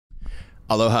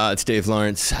Aloha, it's Dave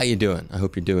Lawrence. How you doing? I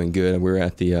hope you're doing good. We're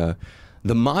at the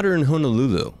modern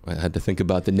Honolulu. I had to think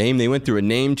about the name. They went through a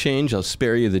name change. I'll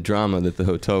spare you the drama that the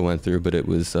hotel went through, but it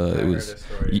was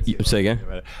say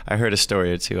again? I heard a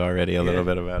story or two already, a little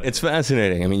bit about it. It's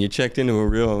fascinating. I mean, you checked into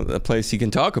a place you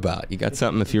can talk about. You got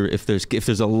something. If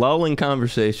there's a lull in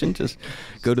conversation, just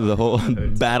go to the whole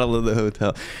battle of the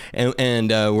hotel. And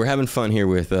we're having fun here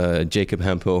with Jacob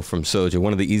Hemphill from SOJA,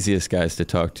 one of the easiest guys to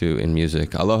talk to in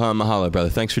music. Aloha and mahalo, brother.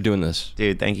 Thanks for doing this.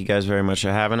 Dude, thank you guys very much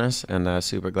for having us, and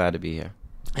super glad to be here.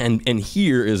 And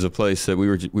here is a place that we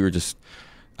were just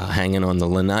hanging on the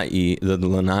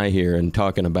lanai here and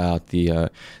talking about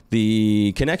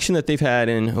the connection that they've had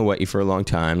in Hawaii for a long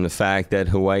time. The fact that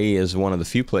Hawaii is one of the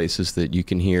few places that you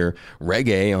can hear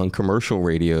reggae on commercial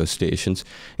radio stations.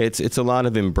 It's a lot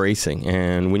of embracing.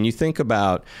 And when you think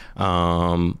about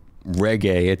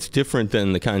reggae, it's different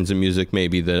than the kinds of music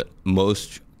maybe that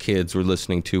most kids were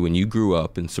listening to when you grew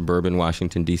up in suburban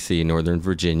Washington, D.C., Northern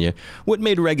Virginia. What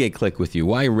made reggae click with you?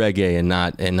 Why reggae and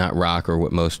not rock or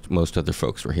what most other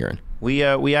folks were hearing? We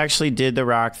actually did the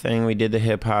rock thing. We did the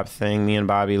hip hop thing. Me and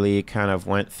Bobby Lee kind of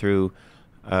went through,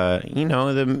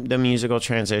 the musical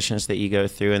transitions that you go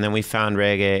through, and then we found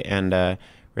reggae, and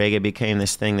reggae became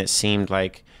this thing that seemed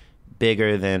like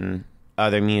bigger than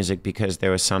other music because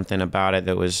there was something about it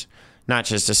that was not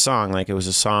just a song. Like, it was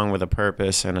a song with a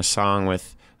purpose and a song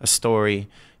with a story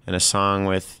and a song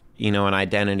with, an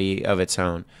identity of its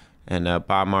own. And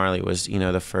Bob Marley was,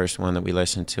 the first one that we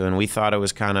listened to. And we thought it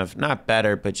was kind of not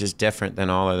better, but just different than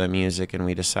all other music. And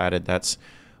we decided that's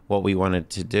what we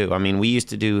wanted to do. I mean, we used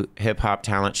to do hip hop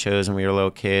talent shows when we were little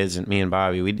kids, and me and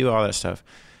Bobby, we do all that stuff.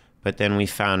 But then we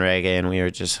found reggae and we were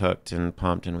just hooked and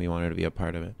pumped, and we wanted to be a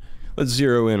part of it. Let's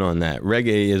zero in on that.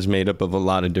 Reggae is made up of a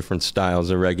lot of different styles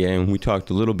of reggae, and we talked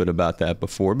a little bit about that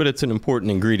before, but it's an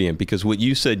important ingredient because what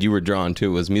you said you were drawn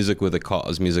to was music with a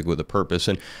cause, music with a purpose.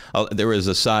 And there was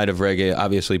a side of reggae,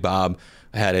 obviously Bob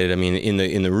had it. I mean,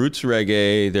 in the roots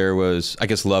reggae, there was, I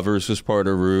guess, Lovers was part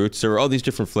of roots. There were all these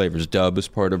different flavors. Dub was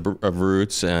part of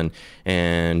roots, and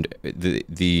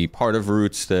the part of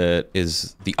roots that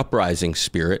is the uprising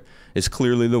spirit is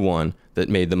clearly the one that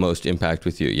made the most impact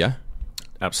with you, yeah?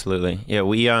 Absolutely. Yeah,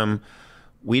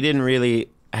 we didn't really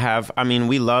have,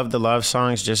 we loved the love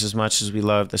songs just as much as we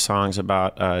loved the songs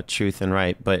about truth and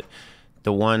right, but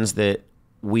the ones that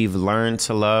we've learned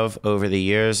to love over the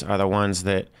years are the ones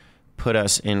that put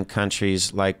us in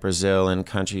countries like Brazil and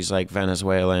countries like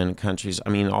Venezuela and countries,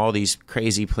 all these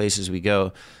crazy places we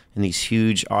go and these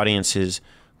huge audiences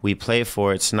we play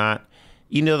for. It's not,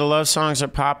 the love songs are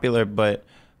popular, but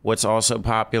what's also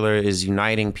popular is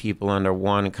uniting people under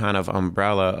one kind of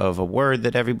umbrella of a word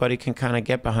that everybody can kind of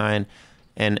get behind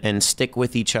and stick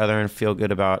with each other and feel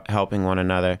good about helping one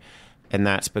another. And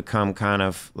that's become kind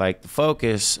of like the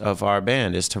focus of our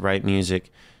band, is to write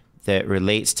music that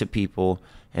relates to people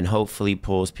and hopefully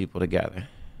pulls people together.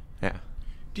 Yeah.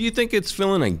 Do you think it's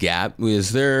filling a gap?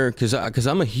 Is there, because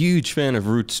I'm a huge fan of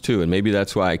roots too, and maybe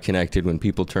that's why I connected when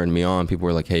people turned me on. People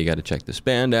were like, hey, you got to check this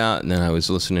band out. And then I was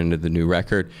listening to the new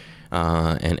record,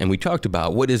 and we talked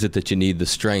about what is it that you need the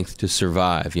strength to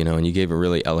survive, and you gave a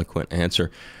really eloquent answer.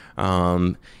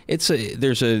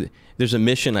 There's a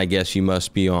mission, I guess, you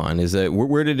must be on. Is that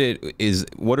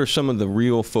what are some of the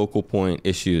real focal point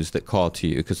issues that call to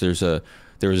you? Because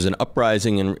there was an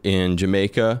uprising in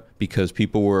Jamaica because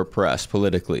people were oppressed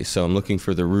politically. So I'm looking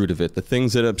for the root of it. The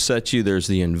things that upset you, there's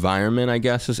the environment, I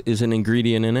guess, is an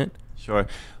ingredient in it. Sure.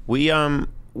 We don't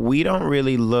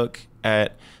really look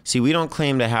at, we don't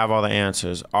claim to have all the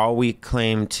answers. All we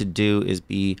claim to do is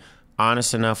be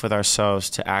honest enough with ourselves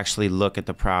to actually look at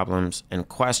the problems and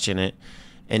question it.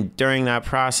 And during that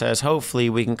process, hopefully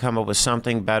we can come up with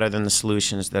something better than the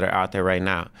solutions that are out there right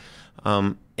now.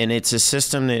 And it's a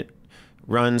system that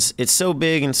runs, it's so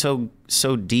big and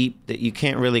so deep that you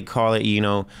can't really call it,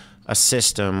 a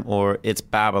system, or it's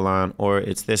Babylon, or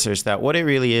it's this or it's that. What it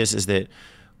really is that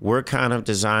we're kind of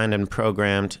designed and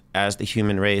programmed as the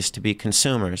human race to be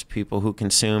consumers, people who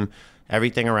consume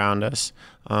everything around us.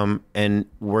 And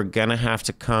we're gonna have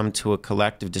to come to a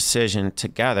collective decision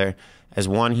together as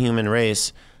one human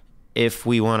race if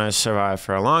we want to survive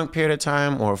for a long period of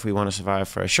time, or if we want to survive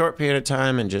for a short period of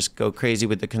time and just go crazy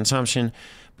with the consumption.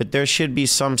 But there should be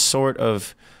some sort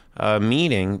of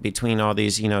meeting between all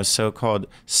these, so-called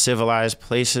civilized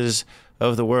places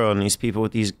of the world and these people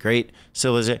with these great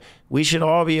civilizations. We should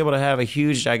all be able to have a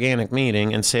huge, gigantic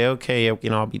meeting and say, okay, we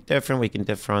can all be different. We can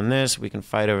differ on this. We can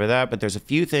fight over that. But there's a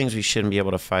few things we shouldn't be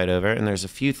able to fight over. And there's a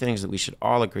few things that we should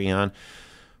all agree on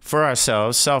for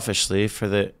ourselves, selfishly, for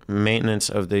the maintenance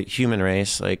of the human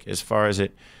race, like as far as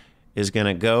it is going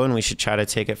to go, and we should try to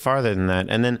take it farther than that.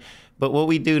 And then, but what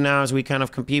we do now is we kind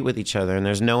of compete with each other, and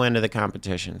there's no end to the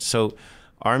competition. So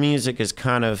our music is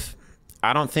kind of,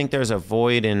 I don't think there's a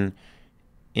void in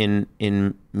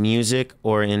music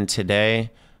or in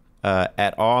today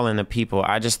at all in the people.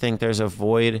 I just think there's a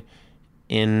void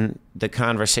in the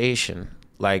conversation.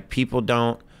 Like, people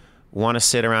don't want to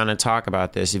sit around and talk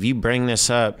about this. If you bring this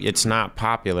up, it's not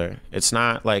popular. It's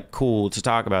not like cool to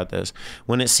talk about this.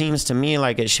 When it seems to me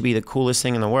like it should be the coolest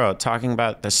thing in the world, talking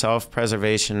about the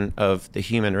self-preservation of the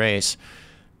human race.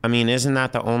 I mean, isn't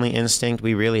that the only instinct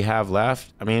we really have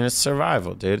left? I mean, it's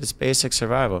survival, dude. It's basic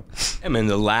survival. I mean,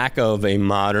 the lack of a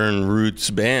modern roots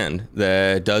band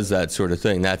that does that sort of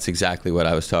thing, that's exactly what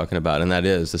I was talking about. And that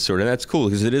is the sort of, that's cool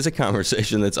because it is a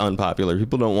conversation that's unpopular.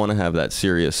 People don't want to have that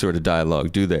serious sort of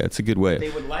dialogue, do they? It's a good way. They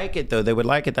would like it, though. They would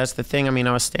like it. That's the thing. I mean,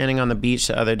 I was standing on the beach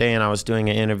the other day and I was doing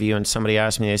an interview and somebody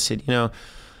asked me, they said, you know,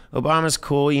 Obama's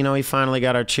cool. You know, he finally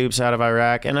got our troops out of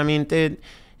Iraq. And I mean, dude,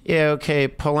 yeah, okay,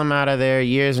 pull them out of there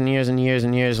years and years and years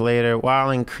and years later while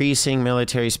increasing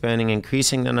military spending,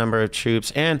 increasing the number of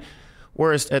troops, and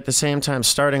we're at the same time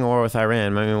starting a war with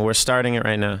Iran. I mean, we're starting it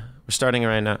right now. We're starting it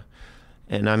right now.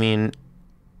 And I mean,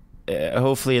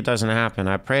 hopefully it doesn't happen.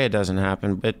 I pray it doesn't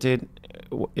happen. But dude,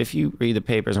 if you read the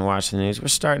papers and watch the news, we're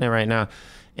starting it right now.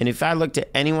 And if I looked at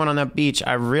anyone on that beach,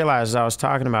 I realized I was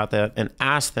talking about that and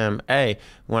asked them, hey,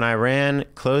 when Iran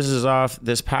closes off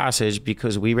this passage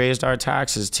because we raised our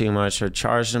taxes too much or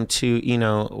charged them too, you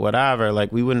know, whatever,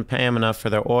 like we wouldn't pay them enough for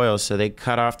their oil, so they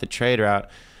cut off the trade route.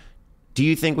 Do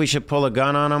you think we should pull a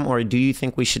gun on them, or do you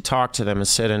think we should talk to them and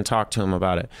sit and talk to them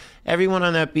about it? Everyone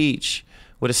on that beach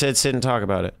would have said, sit and talk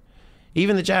about it.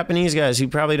 Even the Japanese guys who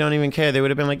probably don't even care, they would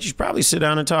have been like, you should probably sit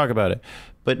down and talk about it.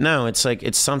 But no, it's like,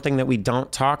 it's something that we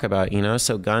don't talk about, you know?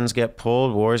 So guns get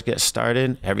pulled, wars get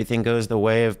started, everything goes the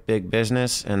way of big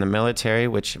business and the military,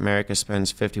 which America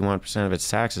spends 51% of its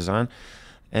taxes on,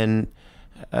 and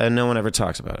no one ever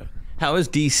talks about it. How is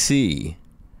DC?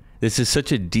 This is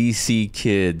such a DC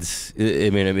kids. I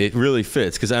mean, it really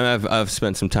fits because I've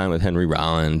spent some time with Henry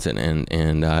Rollins and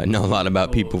know a lot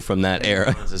about people from that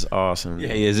era. This is awesome. Yeah,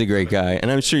 he is a great guy,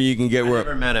 and I'm sure you can get where. I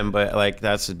never met him, but like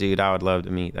that's a dude I would love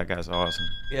to meet. That guy's awesome.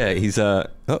 Yeah, he's oh,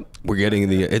 we're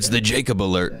getting it's the Jacob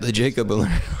alert. The Jacob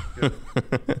alert.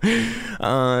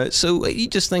 So you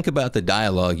just think about the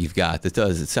dialogue you've got. It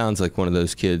sounds like one of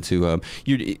those kids who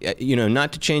you know,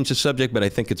 not to change the subject, but I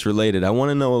think it's related. I want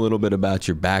to know a little bit about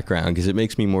your background because it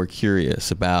makes me more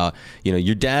curious about, you know,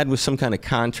 your dad was some kind of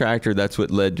contractor. That's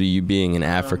what led to you being in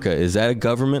Africa. Is that a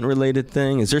government related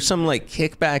thing? Is there some like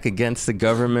kickback against the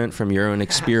government from your own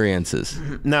experiences?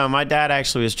 No, my dad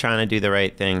actually was trying to do the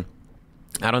right thing.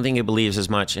 I don't think he believes as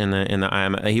much in the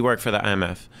IMF. He worked for the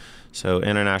IMF, so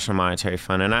International Monetary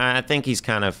Fund, and I think he's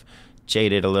kind of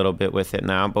jaded a little bit with it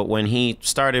now. But when he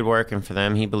started working for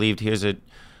them, he believed here's a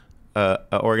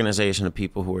organization of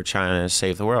people who are trying to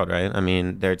save the world, right? I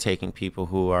mean, they're taking people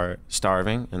who are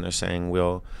starving and they're saying,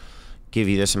 we'll give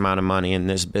you this amount of money in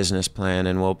this business plan,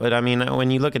 and but I mean,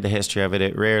 when you look at the history of it,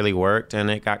 it rarely worked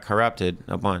and it got corrupted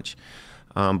a bunch.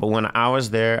 But when I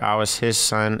was there, I was his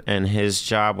son, and his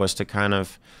job was to kind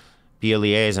of be a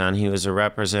liaison. He was a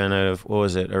representative, what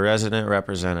was it, a resident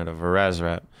representative, a res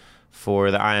rep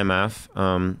for the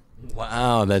IMF.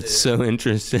 Wow, that's so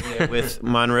interesting. With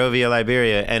Monrovia,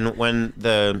 Liberia. And when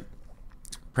the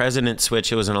president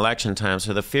switched, it was an election time,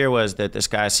 so the fear was that this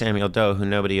guy, Samuel Doe, who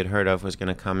nobody had heard of, was going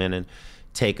to come in and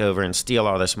take over and steal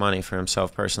all this money for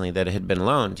himself personally that had been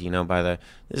loaned, you know, by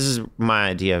this is my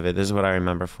idea of it. This is what I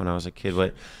remember from when I was a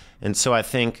kid. And so I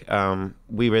think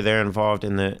we were there involved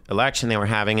in the election they were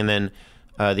having, and then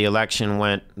the election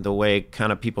went the way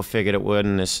kind of people figured it would,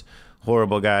 and this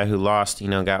horrible guy who lost, you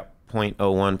know, got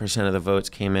 0.01% of the votes,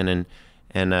 came in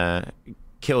and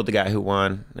killed the guy who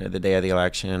won the day of the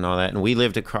election and all that. And we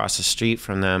lived across the street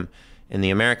from them in the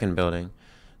American building.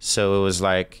 So it was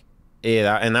like,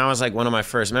 yeah, and that was like one of my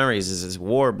first memories, is this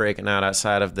war breaking out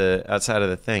outside of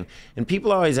the thing. And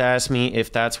people always ask me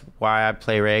if that's why I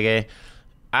play reggae.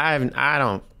 I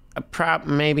don't,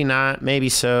 maybe not, maybe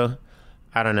so,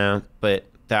 I don't know. But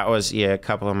that was, yeah, a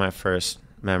couple of my first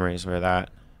memories were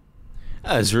that.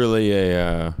 That's really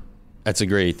that's a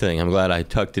great thing. I'm glad I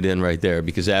tucked it in right there,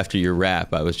 because after your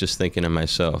rap, I was just thinking to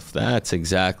myself, that's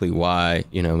exactly why,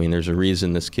 you know, I mean, there's a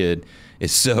reason this kid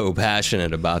is so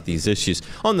passionate about these issues.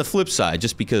 On the flip side,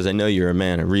 just because I know you're a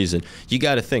man of reason, you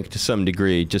got to think to some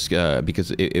degree, just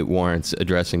because it warrants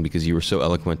addressing, because you were so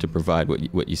eloquent to provide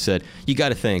what you said, you got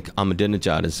to think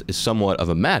Ahmadinejad is somewhat of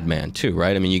a madman too,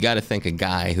 right? I mean, you got to think a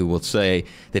guy who will say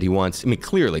that he wants, I mean,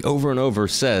 clearly over and over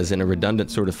says in a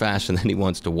redundant sort of fashion that he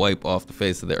wants to wipe off the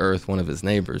face of the earth one of his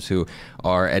neighbors who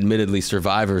are admittedly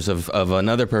survivors of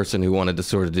another person who wanted to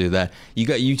sort of do that.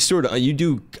 You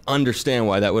do understand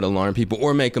why that would alarm people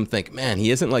or make them think, man,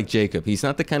 he isn't like Jacob. He's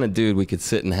not the kind of dude we could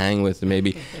sit and hang with and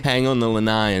maybe hang on the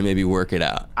lanai and maybe work it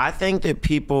out. I think that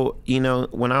people,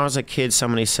 when I was a kid,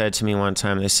 somebody said to me one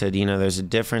time, they said, there's a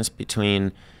difference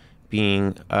between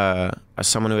being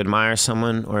someone who admires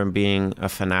someone or being a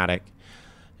fanatic.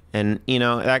 And,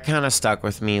 that kind of stuck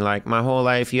with me. Like, my whole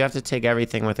life, you have to take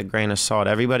everything with a grain of salt.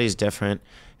 Everybody's different,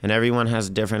 and everyone has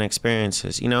different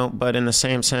experiences, but in the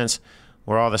same sense,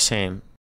 we're all the same.